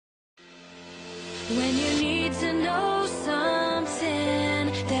When you need to know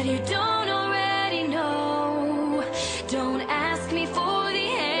something that you don't already know, don't ask me for the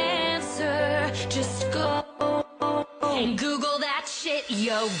answer, just go and Google that shit,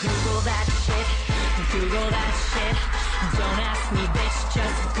 yo, Google that shit, Google that shit. Don't ask me, bitch,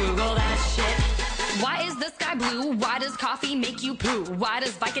 just Google that shit. Why is the sky blue? Why does coffee make you poo? Why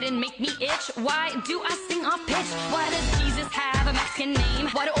does Vicodin make me itch? Why do I sing off pitch? Why does Jesus have a Mexican name?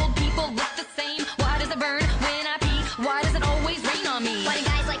 Why do old people look the same? Why does it burn when I pee? Why does it always rain on me? Why do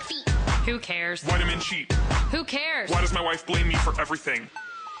guys like feet? Who cares? Why do men cheat? Who cares? Why does my wife blame me for everything?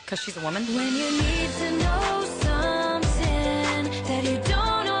 Cause she's a woman? When you need to know something that you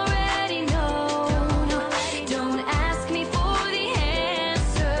don't already know, don't ask me for the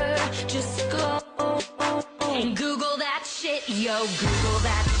answer, just go and Google that shit, yo, Google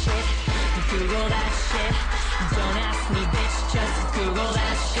that shit, Google that shit. Don't ask me, bitch, just Google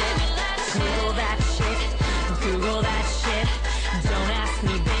that shit, Google that shit, Google that shit. Don't ask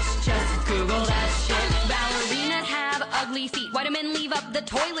me, bitch, just Google that shit. Ballerinas have ugly feet. Why do men leave up the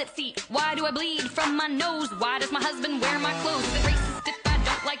toilet seat? Why do I bleed from my nose? Why does my husband wear my clothes? Is it racist if I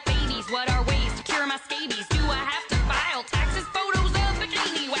don't like babies? What are ways to cure my scabies? Do I have to file taxes? Photos of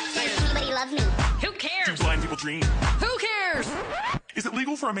bikini waxes? Does anybody love me? Who cares? Do blind people dream? Who cares? Is it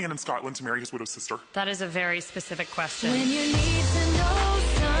legal for a man in Scotland to marry his widowed sister? That is a very specific question. When you need to know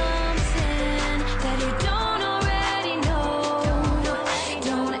something that you don't already know,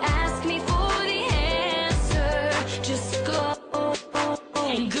 don't ask me for the answer, just go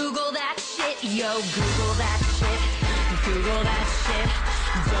and Google that shit, yo, Google that shit, Google that shit.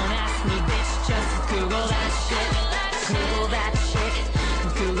 Don't ask me, bitch, just Google that shit, Google that shit,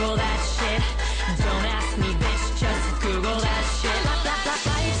 Google that shit. Don't ask me, bitch, just Google that shit.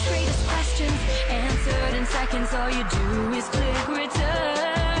 Life's greatest questions answered in seconds. All you do is click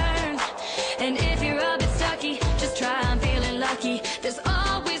return. And if you're a bit stucky, just try, I'm feeling lucky. There's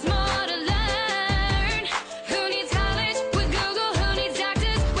always more to learn. Who needs college? With Google. Who needs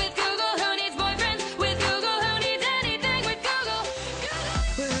doctors? With Google. Who needs boyfriends? With Google. Who needs anything? With Google.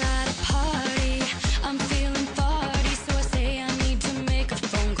 We're at a party, I'm feeling farty, so I say I need to make a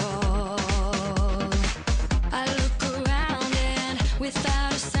phone call. I look around and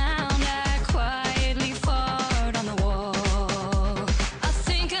without a sound I quietly fart on the wall. I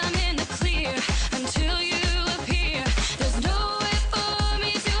think I'm in the clear until you appear. There's nowhere for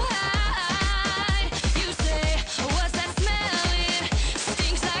me to hide. You say, what's that smell? It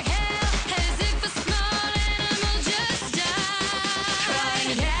stinks like hell, as if a small animal just died.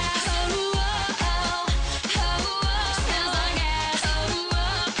 Crying gas, oh, oh, oh, oh, oh. Smells like gas, oh,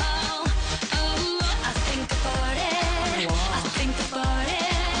 oh, oh, oh. I think I farted, I think I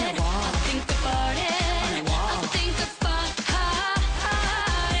farted, I think I farted, I think I farted.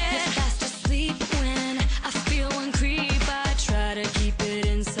 It's fast asleep when I feel one creep. I try to keep it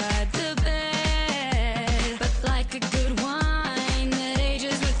inside the bed, but like a good wine that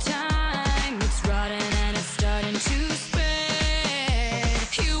ages with time, it's rotten and it's starting to spread.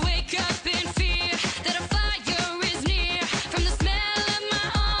 You wake up in fear that a fire is near from the smell of my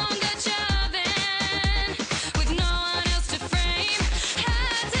own Dutch oven. With no one else to frame, I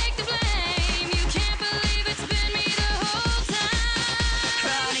take the blame. You can't believe it's been me the whole time.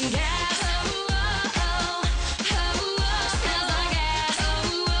 Rotting gas, oh, oh, oh, oh, oh. Smells like gas,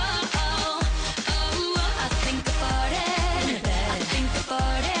 oh, oh, oh, oh. I think I farted in bed. I think I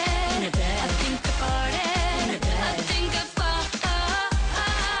farted in bed. I think I farted. I think I farted.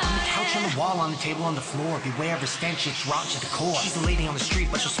 On the couch, on the wall, on the table, on the floor. Beware of her stench, it's rotten to the core. She's a lady on the street,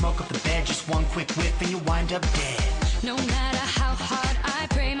 but she'll smoke up the bed. Just one quick whiff and you'll wind up dead. No matter how hard I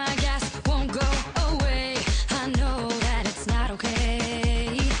pray, my gas won't go away. I know that it's not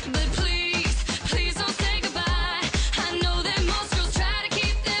okay, but please, please don't say goodbye. I know that most girls try to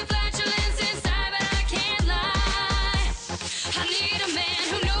keep their flatulence inside, but I can't lie. I need a man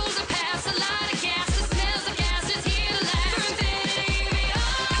who knows the path, a lot of gas, that smells of gas, is here to last for infinity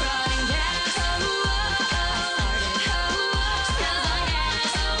beyond. Rotting gas, oh, oh, oh, oh, oh. Smells like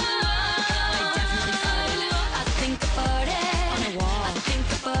gas, oh, oh, oh. I definitely farted. I think I farted on the wall. I think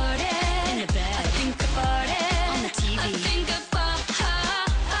I farted in the bed. I think I farted on the TV. I think I farted.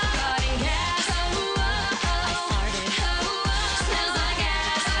 Rotting gas, oh, oh, oh. I farted. Oh, oh. Smells like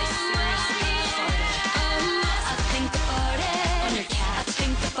gas. I swear to God, I think I farted on your cat. I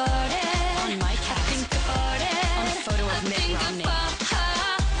think I farted on my cat. I think I farted on a photo of Mitt Romney.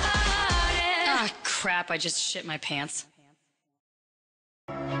 Ah, crap! I just shit my pants.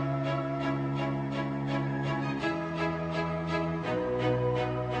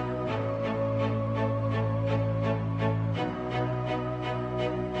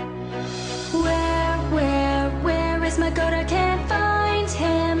 Where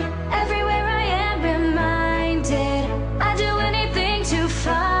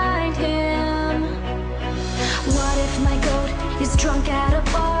drunk at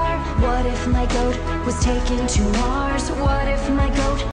a bar? What if my goat was taken to Mars? What if my goat